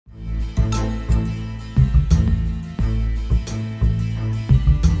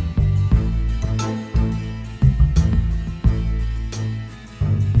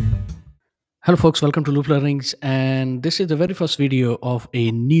Hello, folks. Welcome to Looplearnings, and this is the very first video of a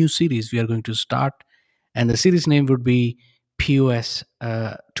new series we are going to start. And the series name would be POS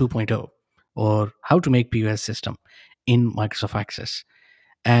 2.0, or How to Make POS System in Microsoft Access.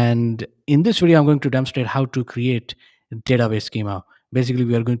 And in this video, I'm going to demonstrate how to create a database schema. Basically,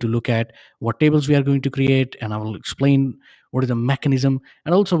 we are going to look at what tables we are going to create, and I will explain what is the mechanism,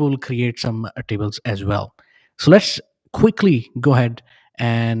 and also we'll create some tables as well. So let's quickly go ahead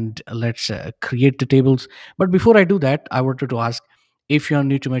and let's create the tables. But before I do that, I wanted to ask, if you are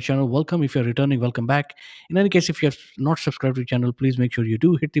new to my channel, welcome. If you're returning, welcome back. In any case, if you have not subscribed to the channel, please make sure you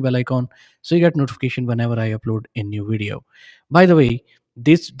do hit the bell icon so you get notification whenever I upload a new video. By the way,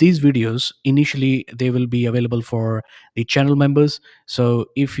 these videos initially they will be available for the channel members. So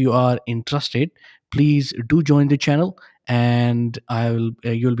if you are interested, please do join the channel, and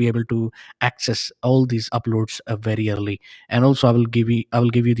you'll be able to access all these uploads very early. And also I will give you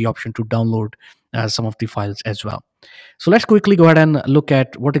the option to download some of the files as well. So let's quickly go ahead and look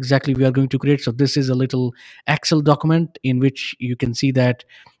at what exactly we are going to create. So this is a little Excel document in which you can see that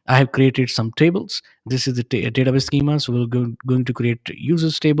I have created some tables. This is the database schema. So going to create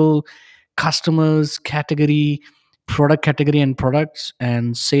users table, customers category, product category and products,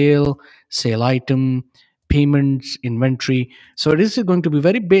 and sale item, payments, inventory. So this is going to be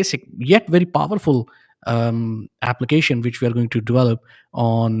very basic yet very powerful application which we are going to develop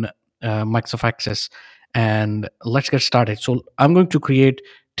on Microsoft Access. And let's get started. So I'm going to create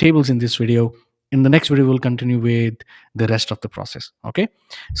tables in this video. In the next video, we'll continue with the rest of the process. Okay.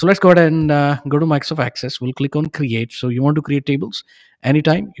 So let's go ahead and go to Microsoft Access. We'll click on create. So you want to create tables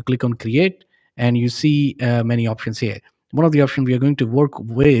anytime, you click on create, and you see many options here. One of the options we are going to work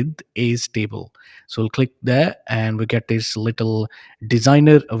with is table. So we'll click there and we get this little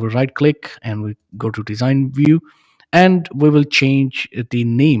designer. We right click and we go to design view, and we will change the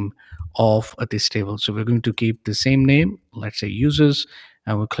name of this table. So we're going to keep the same name, let's say users,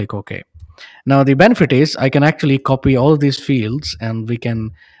 and we'll click OK. Now the benefit is I can actually copy all of these fields, and we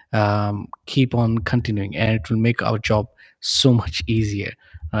can keep on continuing, and it will make our job so much easier,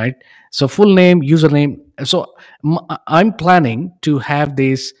 right? So full name, username. So I'm planning to have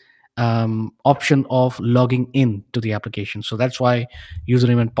this option of logging in to the application. So that's why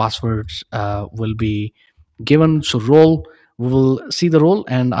username and passwords will be given. So role, we will see the role,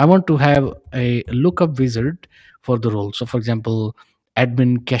 and I want to have a lookup wizard for the role. So for example,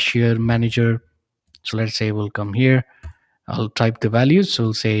 admin, cashier, manager. So let's say we'll come here, I'll type the values. So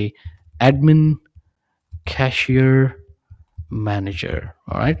we'll say admin, cashier, manager.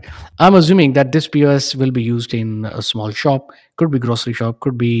 All right. I'm assuming that this POS will be used in a small shop, could be grocery shop,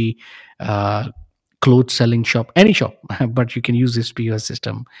 could be uh, clothes selling shop, any shop, but you can use this POS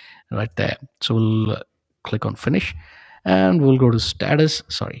system right there. So we'll click on finish, and we'll go to status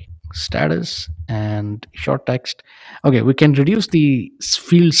and short text. Okay, we can reduce the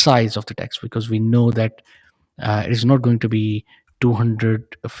field size of the text because we know that it is not going to be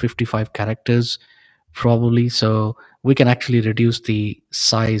 255 characters probably. So we can actually reduce the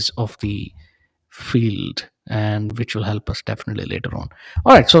size of the field, and which will help us definitely later on.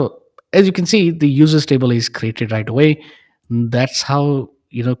 All right, so as you can see, the users table is created right away. That's how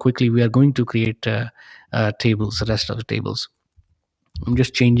quickly we are going to create tables, the rest of the tables. I'm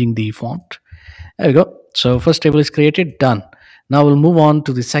just changing the font. There we go. So first table is created, done. Now we'll move on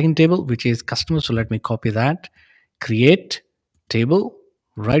to the second table, which is customer. So let me copy that, create table,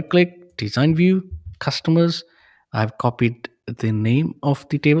 right click, design view, customers. I've copied the name of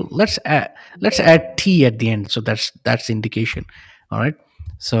the table. Let's add T at the end. So that's the indication. All right.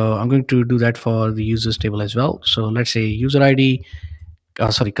 So I'm going to do that for the users table as well. So let's say user ID,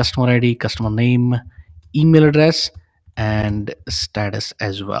 customer ID, customer name, email address, and status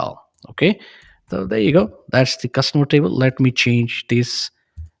as well. Okay. So there you go. That's the customer table. Let me change this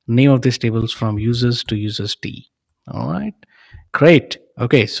name of this tables from users to users T. All right. Great.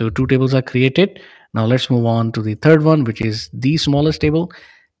 Okay. So two tables are created. Now let's move on to the third one, which is the smallest table,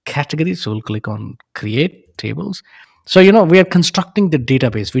 category. So we'll click on create tables. So we are constructing the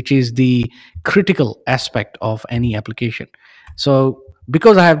database, which is the critical aspect of any application. So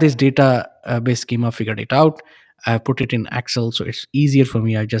because I have this database schema figured it out, I put it in Excel, so it's easier for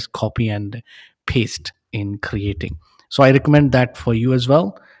me. I just copy and paste in creating. So I recommend that for you as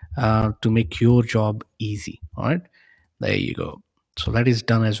well, to make your job easy. All right, there you go. So that is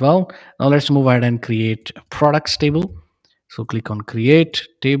done as well. Now let's move ahead and create a products table. So click on create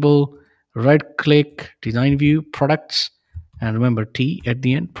table, right click, design view, products, and remember T at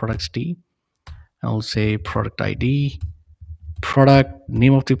the end, products T. I'll say product ID, product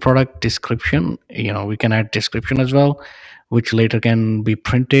name of the product, description. We can add description as well. which later can be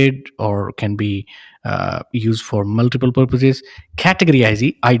printed or can be used for multiple purposes. Category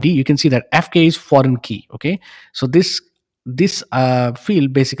ID, you can see that FK is foreign key. Okay, so this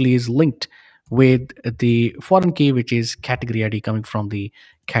field basically is linked with the foreign key, which is category ID coming from the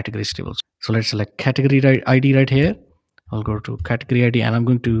categories table. So let's select category ID right here. I'll go to category ID and I'm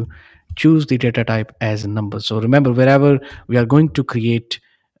going to choose the data type as a number. So remember, wherever we are going to create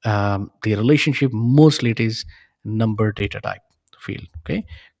the relationship, mostly it is number data type field. Okay,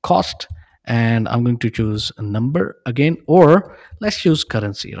 cost, and I'm going to choose a number again, or let's choose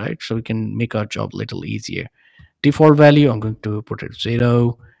currency, right? So we can make our job a little easier. Default value, I'm going to put it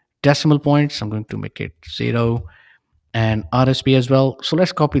 0. Decimal points, I'm going to make it 0, and RSP as well. So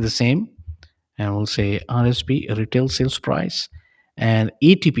let's copy the same, and we'll say RSP, retail sales price, and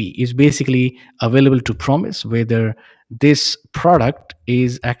ATP is basically available to promise, whether this product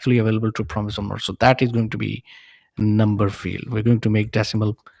is actually available to promise or not. So that is going to be number field. We're going to make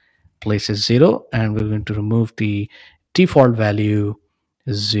decimal places 0, and we're going to remove the default value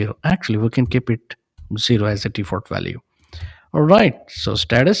 0. Actually, we can keep it 0 as the default value. All right, so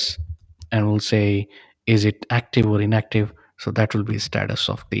status, and we'll say, is it active or inactive? So that will be status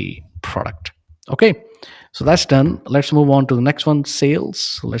of the product. Okay, so that's done. Let's move on to the next one, sales.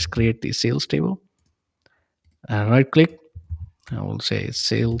 So let's create the sales table. Right click, and we'll say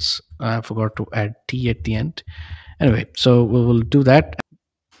sales. I forgot to add T at the end. Anyway, so we will do that.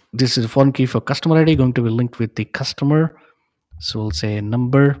 This is a foreign key for customer ID, going to be linked with the customer. So we'll say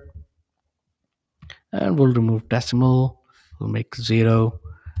number, and we'll remove decimal. We'll make 0.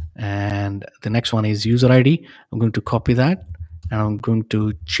 And the next one is user ID. I'm going to copy that, and I'm going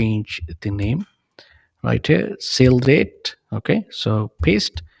to change the name right here, sale date. Okay, so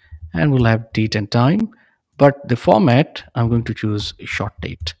paste, and we'll have date and time, but the format I'm going to choose short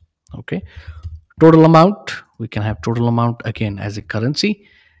date. Okay, total amount, we can have total amount again as a currency,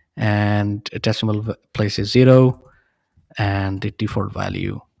 and a decimal place is 0, and the default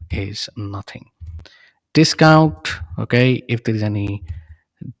value is nothing. Discount, okay, if there is any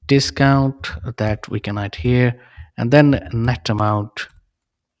discount, that we can add here, and then net amount,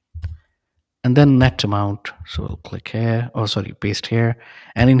 so we'll click here, or sorry, paste here,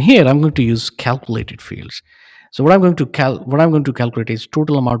 and in here I'm going to use calculated fields. So what I'm going to calculate is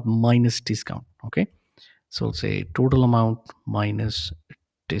total amount minus discount. Okay, so we'll say total amount minus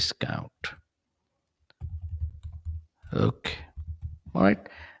discount. Okay, all right,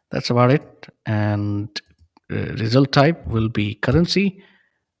 that's about it. And result type will be currency.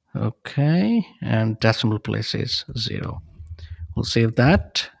 Okay, and decimal place is 0. We'll save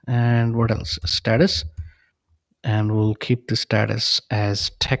that. And what else? Status, and we'll keep the status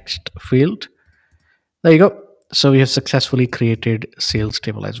as text field. There you go. So we have successfully created sales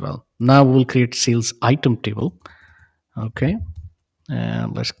table as well. Now we'll create sales item table. Okay,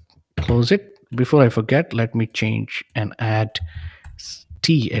 and let's close it. Before I forget, let me change and add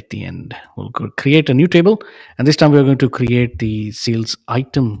T at the end. We'll create a new table, and this time we're going to create the sales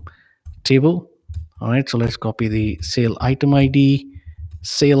item table. All right, so let's copy the sale item ID,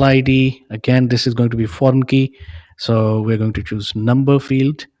 sale ID. Again, this is going to be foreign key, so we're going to choose number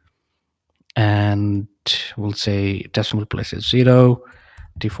field, and we'll say decimal place is 0,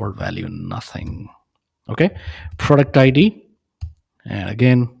 default value nothing. Okay, product ID, and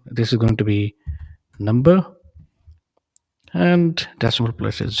again this is going to be number, and decimal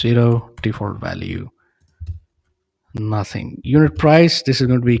place is 0, default value nothing. Unit price, this is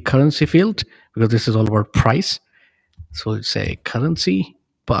going to be currency field because this is all about price. So let's say currency,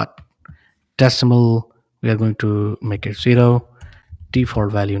 but decimal, we are going to make it 0,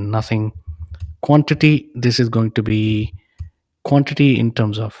 default value nothing. Quantity, this is going to be quantity in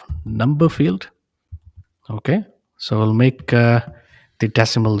terms of number field. Okay, so we'll make the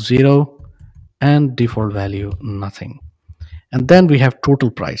decimal 0 and default value nothing. And then we have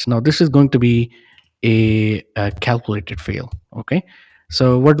total price. Now this is going to be a calculated field. Okay,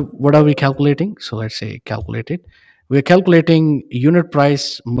 so what are we calculating? So let's say calculated. We're calculating unit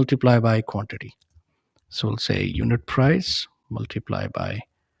price multiplied by quantity. So we'll say unit price multiplied by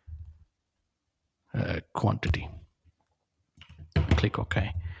quantity. Click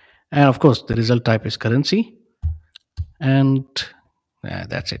OK. And of course, the result type is currency. And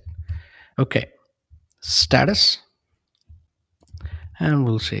that's it. Okay. Status. And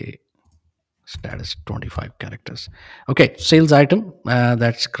we'll say status 25 characters. Okay. Sales item.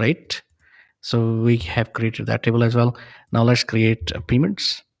 That's great. So we have created that table as well. Now let's create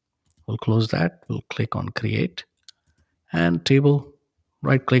payments. We'll close that. We'll click on create and table,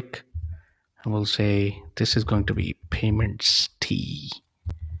 right click, and we'll say this is going to be payments T.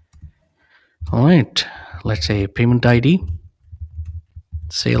 All right, let's say payment ID.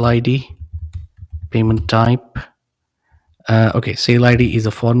 sale ID, payment type. Okay, sale ID is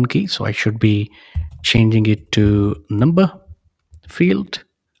a foreign key, so I should be changing it to number field,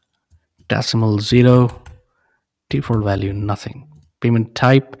 decimal 0, default value nothing. Payment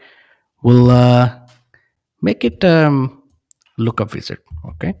type will make it lookup wizard.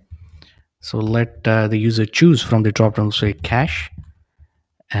 Okay, so let the user choose from the drop down, say cash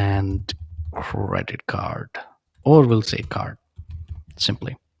and credit card, or we'll say card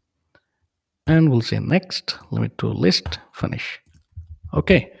simply, and we'll say next, limit to list, finish.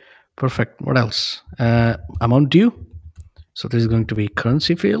 Okay, perfect. What else? Amount due, so this is going to be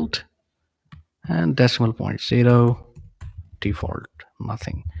currency field, and decimal point 0, default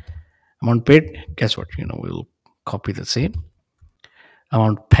nothing. Amount paid, guess what, we'll copy the same.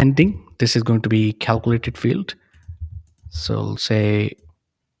 Amount pending, this is going to be calculated field, so we'll say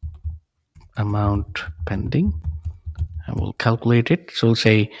amount pending, and we'll calculate it. So we'll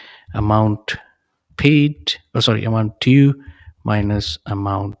say amount paid, amount due minus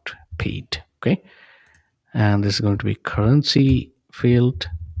amount paid. Okay, and this is going to be currency field.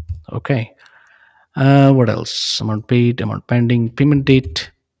 Okay, what else? Amount paid, amount pending, payment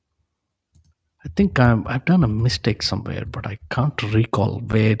date. I think I've done a mistake somewhere, but I can't recall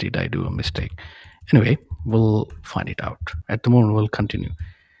where did I do a mistake. Anyway, we'll find it out. At the moment, we'll continue.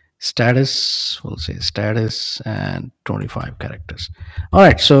 Status, we'll say status, and 25 characters. All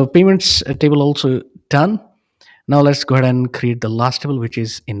right, so payments table also done. Now let's go ahead and create the last table, which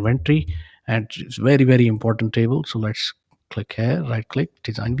is inventory, and it's very, very important table. So let's click here, right click,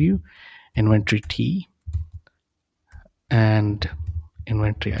 design view, inventory T, and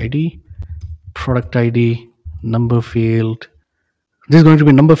inventory ID, product ID, number field. This is going to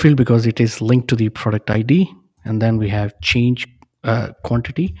be number field because it is linked to the product ID. And then we have change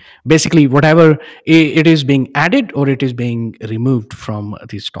quantity. Basically, whatever it is being added or it is being removed from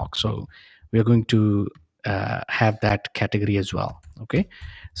the stock. So we are going to have that category as well. Okay.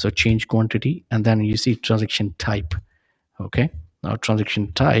 So change quantity, and then you see transaction type. Okay. Now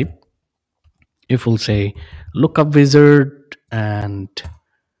transaction type, if we'll say lookup wizard, and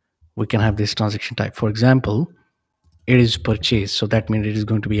we can have this transaction type. For example, it is purchase, so that means it is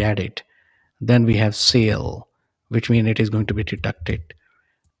going to be added. Then we have sale, which means it is going to be deducted.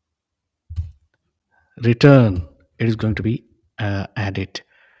 Return, it is going to be added.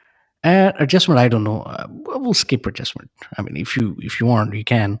 And adjustment, I don't know. We'll skip adjustment. I mean, if you want, you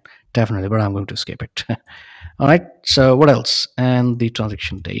can definitely, but I'm going to skip it. All right. So what else? And the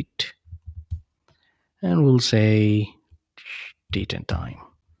transaction date, and we'll say date and time.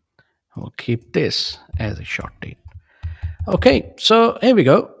 We'll keep this as a short date. Okay, so here we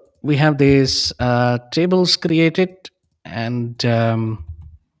go. We have these tables created, and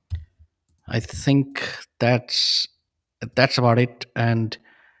I think that's about it. And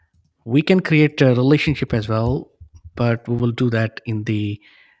we can create a relationship as well, but we will do that in the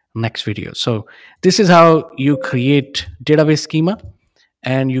next video. So this is how you create database schema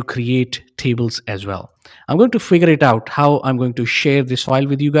and you create tables as well. I'm going to figure it out how I'm going to share this file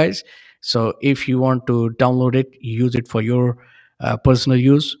with you guys. So if you want to download it, use it for your personal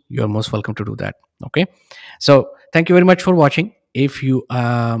use, you're most welcome to do that. Okay, so thank you very much for watching. If you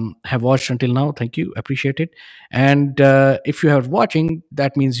have watched until now, thank you, appreciate it. And if you are watching,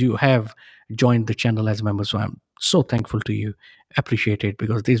 that means you have joined the channel as a member, so I'm so thankful to you, appreciate it,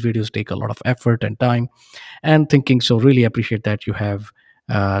 because these videos take a lot of effort and time and thinking. So really appreciate that you have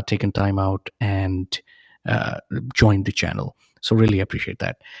taken time out and joined the channel. So really appreciate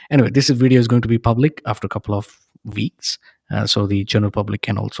that. Anyway, this video is going to be public after a couple of weeks, so the general public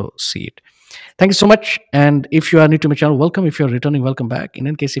can also see it. Thank you so much. And if you are new to my channel, welcome. If you're returning, welcome back. In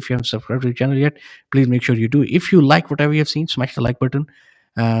any case, if you haven't subscribed to the channel yet, please make sure you do. If you like whatever you have seen, smash the like button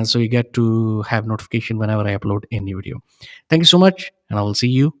so you get to have notification whenever I upload a new video. Thank you so much, and I will see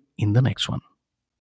you in the next one.